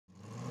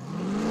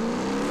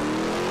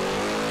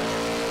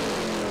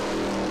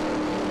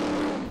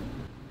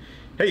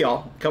Hey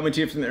y'all, coming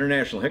to you from the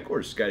international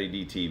headquarters,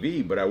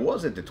 ScottieDTV, but I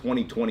was at the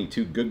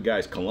 2022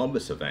 Goodguys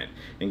Columbus event,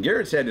 and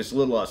Garrett's had this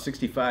little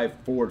 65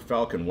 Ford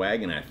Falcon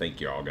Wagon I think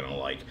you're all going to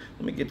like.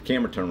 Let me get the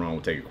camera turned around,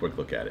 we'll take a quick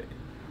look at it.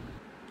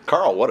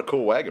 Carl, what a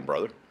cool wagon,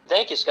 brother.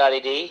 Thank you, Scotty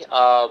D.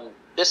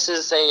 This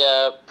is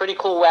a pretty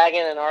cool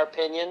wagon in our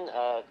opinion.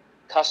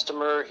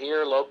 Customer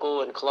here,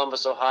 local in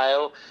Columbus,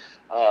 Ohio.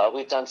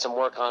 We've done some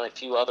work on a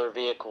few other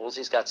vehicles.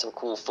 He's got some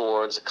cool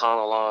Fords, a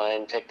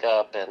Econoline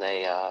pickup, and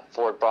a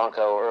Ford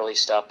Bronco early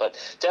stuff, but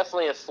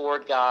definitely a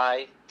Ford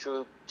guy,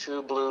 true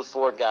blue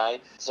Ford guy.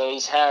 So he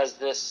has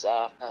this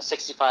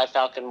 65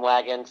 Falcon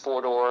Wagon,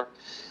 four-door.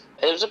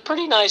 It was a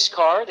pretty nice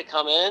car to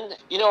come in.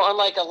 You know,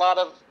 unlike a lot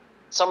of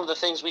some of the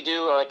things we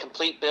do are like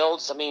complete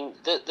builds. I mean,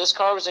 this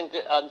car was in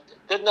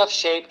good enough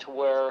shape to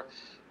where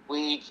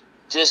we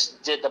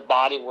just did the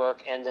body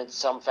work and then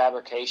some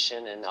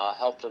fabrication and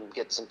helped him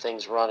get some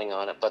things running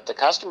on it. But the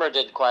customer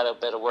did quite a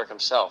bit of work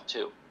himself,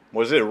 too.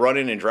 Was it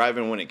running and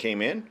driving when it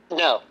came in?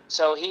 No.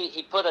 So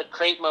he put a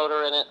crate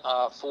motor in it,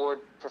 Ford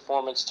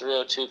Performance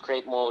 302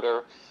 crate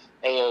motor,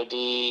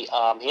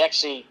 AOD. He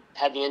actually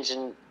had the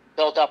engine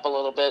built up a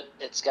little bit.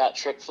 It's got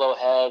trick flow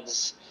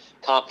heads,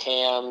 comp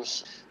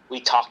cams. We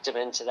talked him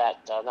into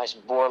that nice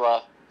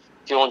Borla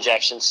fuel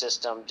injection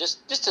system,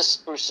 just to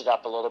spruce it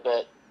up a little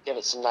bit. Give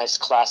it some nice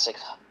classic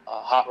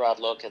hot rod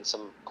look and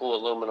some cool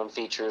aluminum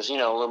features, you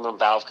know, aluminum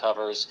valve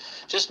covers.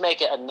 Just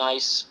make it a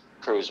nice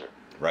cruiser.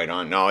 Right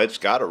on. No, it's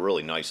got a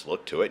really nice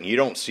look to it, and you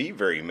don't see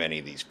very many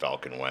of these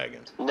Falcon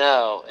wagons.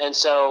 No, and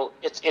so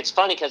it's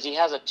funny because he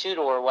has a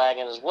two-door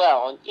wagon as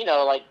well. And, you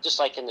know, just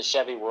like in the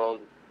Chevy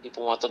world,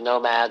 people want the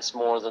Nomads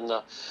more than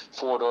the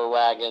four-door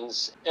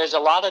wagons. There's a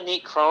lot of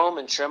neat chrome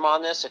and trim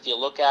on this. If you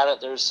look at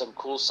it, there's some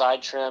cool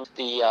side trim.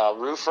 The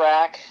roof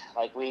rack,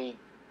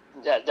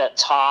 that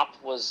top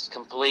was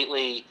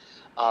completely,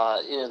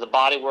 the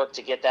body work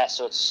to get that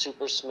so it's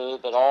super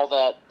smooth, but all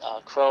that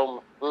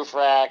chrome roof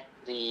rack,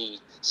 the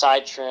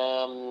side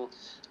trim,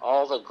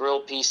 all the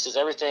grill pieces,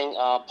 everything.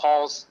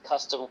 Paul's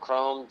custom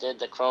chrome did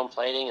the chrome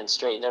plating and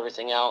straightened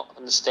everything out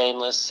in the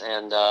stainless,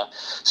 and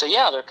so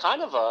yeah, they're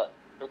kind of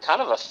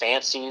a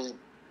fancy.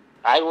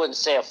 I wouldn't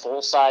say a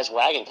full-size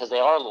wagon because they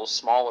are a little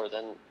smaller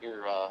than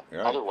your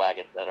other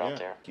wagons that are out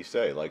there. You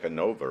say, like a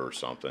Nova or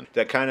something.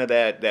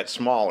 That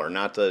smaller,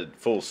 not the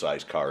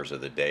full-size cars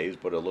of the days,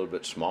 but a little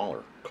bit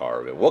smaller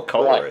car of it. What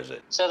color is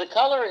it? So the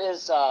color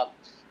is,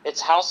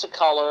 it's House of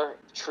Color,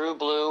 true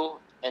blue,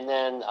 and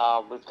then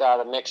we've got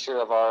a mixture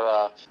of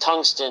our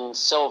tungsten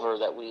silver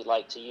that we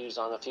like to use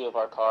on a few of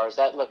our cars.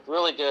 That looked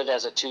really good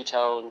as a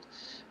two-tone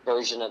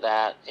version of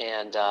that,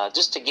 and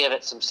just to give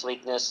it some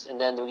sleekness. And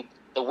then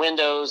the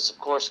windows, of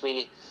course,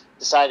 we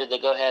decided to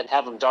go ahead and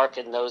have them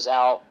darken those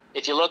out.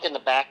 If you look in the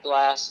back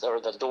glass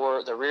or the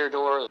door, the rear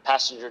door, the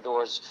passenger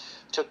doors,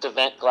 took the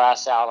vent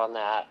glass out on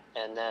that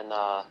and then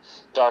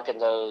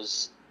darkened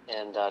those,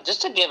 and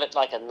just to give it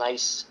like a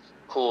nice,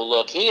 cool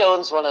look. He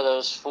owns one of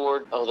those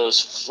Ford, those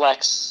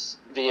flex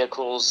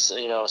vehicles,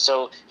 you know,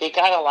 so he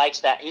kind of likes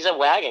that. He's a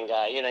wagon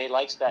guy, you know, he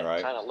likes that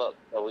kind of look.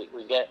 So we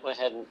went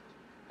ahead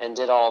and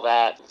did all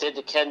that. Did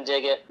the Ken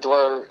Diggett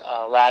door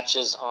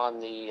latches on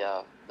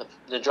the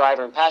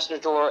driver and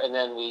passenger door, and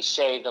then we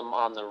shaved them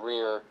on the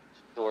rear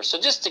door. So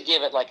just to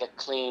give it like a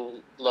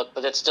clean look,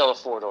 but it's still a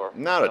four-door.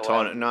 Not a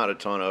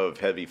ton of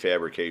heavy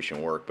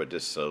fabrication work, but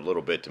just a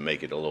little bit to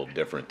make it a little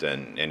different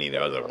than any of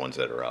the other ones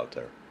that are out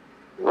there.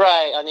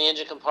 Right. On the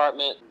engine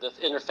compartment, the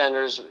inner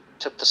fenders,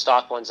 took the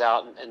stock ones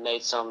out and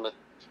made some,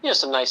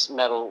 some nice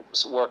metal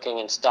working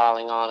and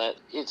styling on it.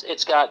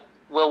 It's got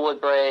Willwood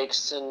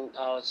brakes, and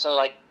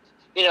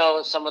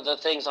some of the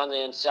things on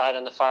the inside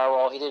on the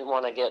firewall, he didn't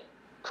want to get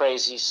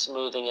crazy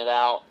smoothing it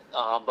out,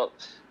 but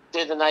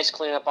did a nice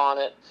cleanup on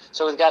it.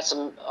 So we've got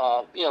some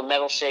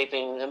metal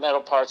shaping, the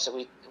metal parts that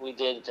we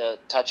did to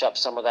touch up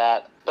some of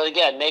that, but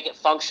again, make it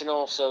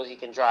functional so he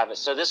can drive it.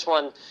 So this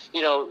one,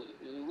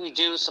 we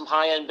do some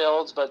high-end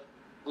builds, but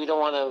we don't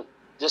want to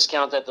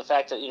discount the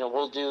fact that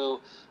we'll do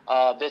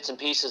bits and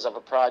pieces of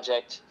a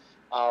project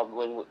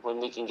when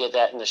we can get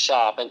that in the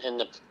shop.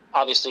 And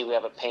obviously we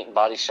have a paint and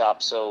body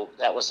shop, so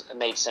it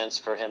made sense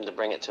for him to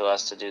bring it to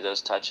us to do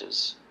those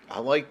touches. I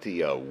like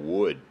the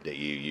wood that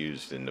you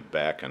used in the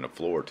back on the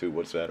floor, too.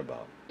 What's that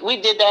about? We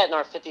did that in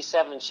our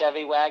 57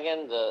 Chevy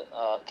wagon, the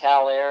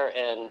Cal Air,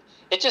 and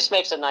it just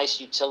makes a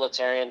nice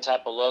utilitarian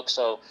type of look.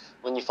 So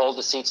when you fold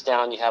the seats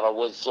down, you have a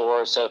wood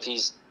floor. So if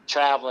he's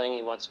traveling,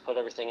 he wants to put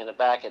everything in the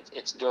back.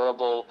 It's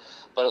durable,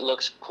 but it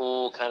looks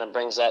cool, kind of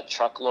brings that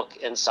truck look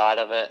inside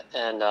of it,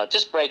 and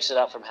just breaks it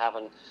up from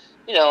having,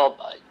 a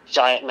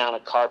giant amount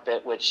of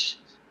carpet, which,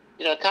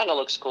 kind of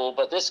looks cool.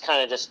 But this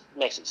kind of just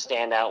makes it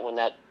stand out when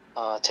that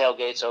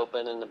tailgate's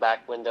open in the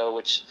back window,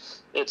 which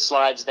it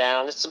slides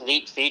down. It's some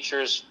neat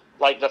features,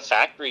 like the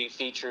factory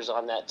features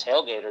on that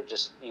tailgate are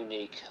just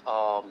unique.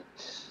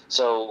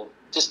 So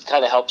just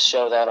kind of helps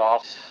show that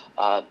off.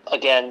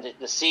 Again,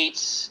 the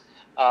seats,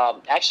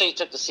 actually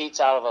took the seats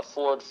out of a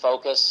Ford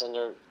Focus, and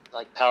they're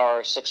like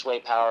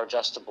six-way power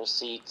adjustable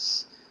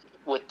seats.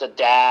 With the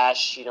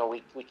dash,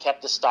 we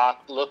kept the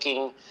stock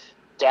looking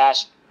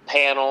dash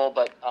panel,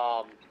 but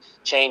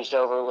changed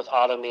over with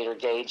odometer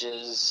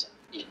gauges.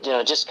 You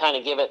know, just kind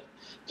of give it.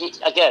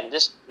 Again,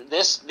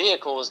 this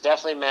vehicle is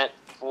definitely meant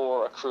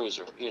for a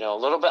cruiser. You know, a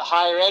little bit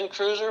higher end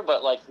cruiser,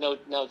 but like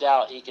no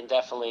doubt he can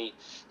definitely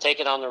take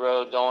it on the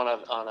road, go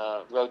on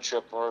a road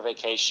trip or a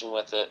vacation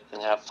with it,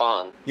 and have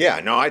fun. Yeah,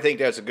 no, I think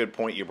that's a good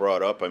point you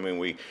brought up. I mean,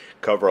 we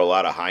cover a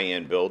lot of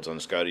high-end builds on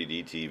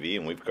ScottieDTV,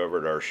 and we've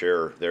covered our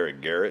share there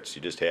at Garrett's.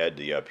 You just had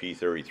the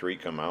P33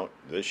 come out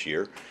this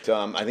year.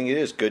 I think it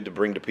is good to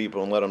bring to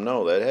people and let them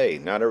know that, hey,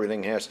 not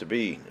everything has to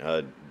be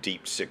a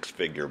deep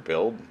six-figure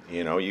build.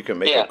 You know, you can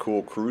make a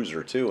cool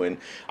cruiser too, and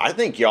I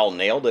think y'all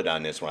nailed it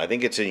on this one. I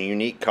think it's a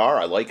unique car.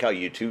 I like how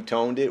you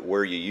two-toned it,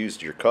 where you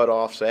used your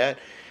cutoffs at.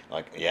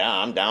 Like, yeah,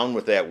 I'm down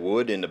with that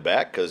wood in the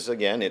back because,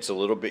 again, it's a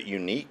little bit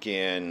unique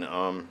and,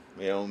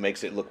 you know,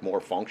 makes it look more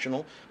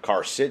functional.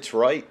 Car sits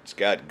right. It's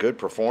got good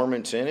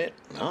performance in it.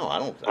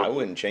 No, I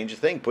wouldn't change a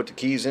thing. Put the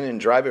keys in and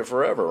drive it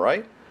forever,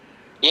 right?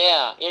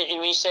 Yeah, and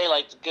when you say,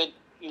 like, the good,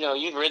 you know,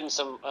 you've ridden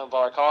some of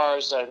our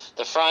cars.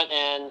 The front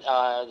end,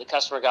 the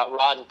customer got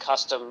rod and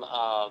custom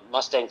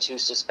Mustang 2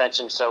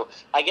 suspension. So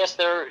I guess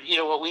they're, you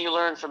know, what we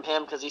learned from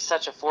him, because he's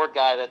such a Ford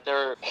guy, that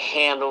they're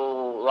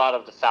handle a lot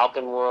of the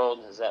Falcon world,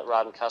 is that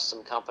rod and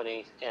custom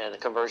company, and the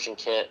conversion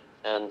kit.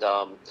 And,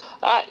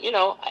 you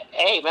know,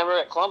 hey, remember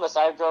at Columbus,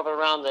 I drove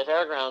around the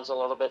fairgrounds a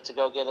little bit to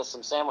go get us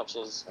some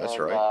sandwiches. That's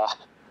right.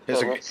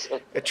 It's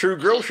a true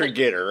grocery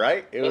getter,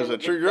 right? It was a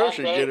true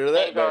grocery getter that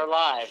day. Saved our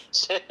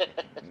lives.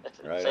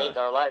 Right, saved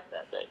our life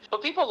that day.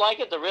 But people like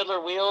it, the Riddler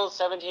wheels,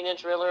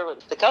 17-inch Riddler.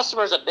 But the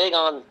customers are big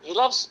on, he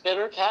loves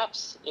spinner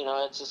caps. You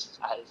know, it's just,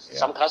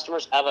 some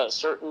customers have a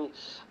certain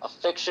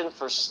affection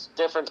for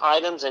different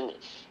items. And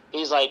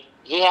he's like,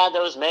 he had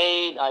those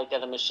made like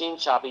at a machine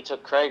shop. He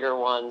took Krager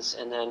ones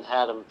and then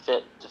had them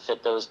fit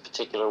those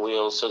particular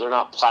wheels. So they're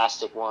not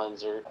plastic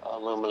ones or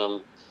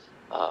aluminum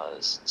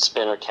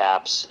spinner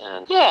caps.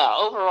 And yeah,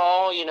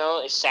 overall, you know,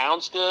 it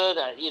sounds good.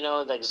 You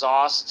know, the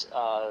exhaust,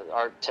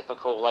 our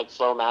typical like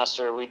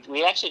Flowmaster,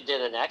 we actually did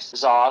an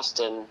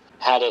exhaust and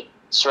had it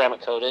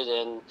ceramic coated,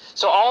 and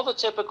so all the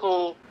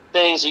typical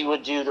things you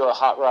would do to a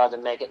hot rod to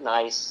make it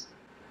nice,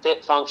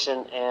 fit,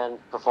 function, and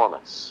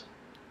performance.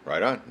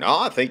 Right on. No,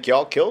 I think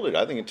y'all killed it.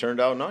 I think it turned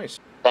out nice.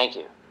 Thank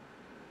you.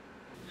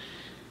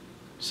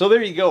 So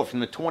there you go, from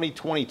the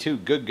 2022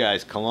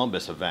 Goodguys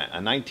Columbus event, a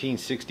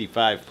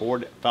 1965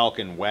 Ford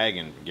Falcon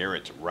Wagon,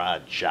 Garrett's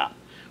Rod Shop.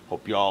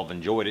 Hope you all have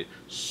enjoyed it.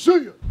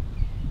 See ya!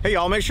 Hey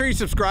y'all, make sure you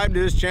subscribe to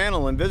this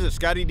channel and visit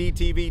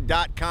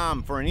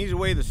ScottieDTV.com for an easy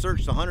way to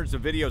search the hundreds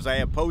of videos I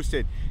have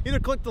posted. Either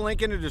click the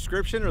link in the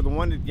description or the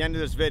one at the end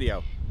of this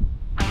video.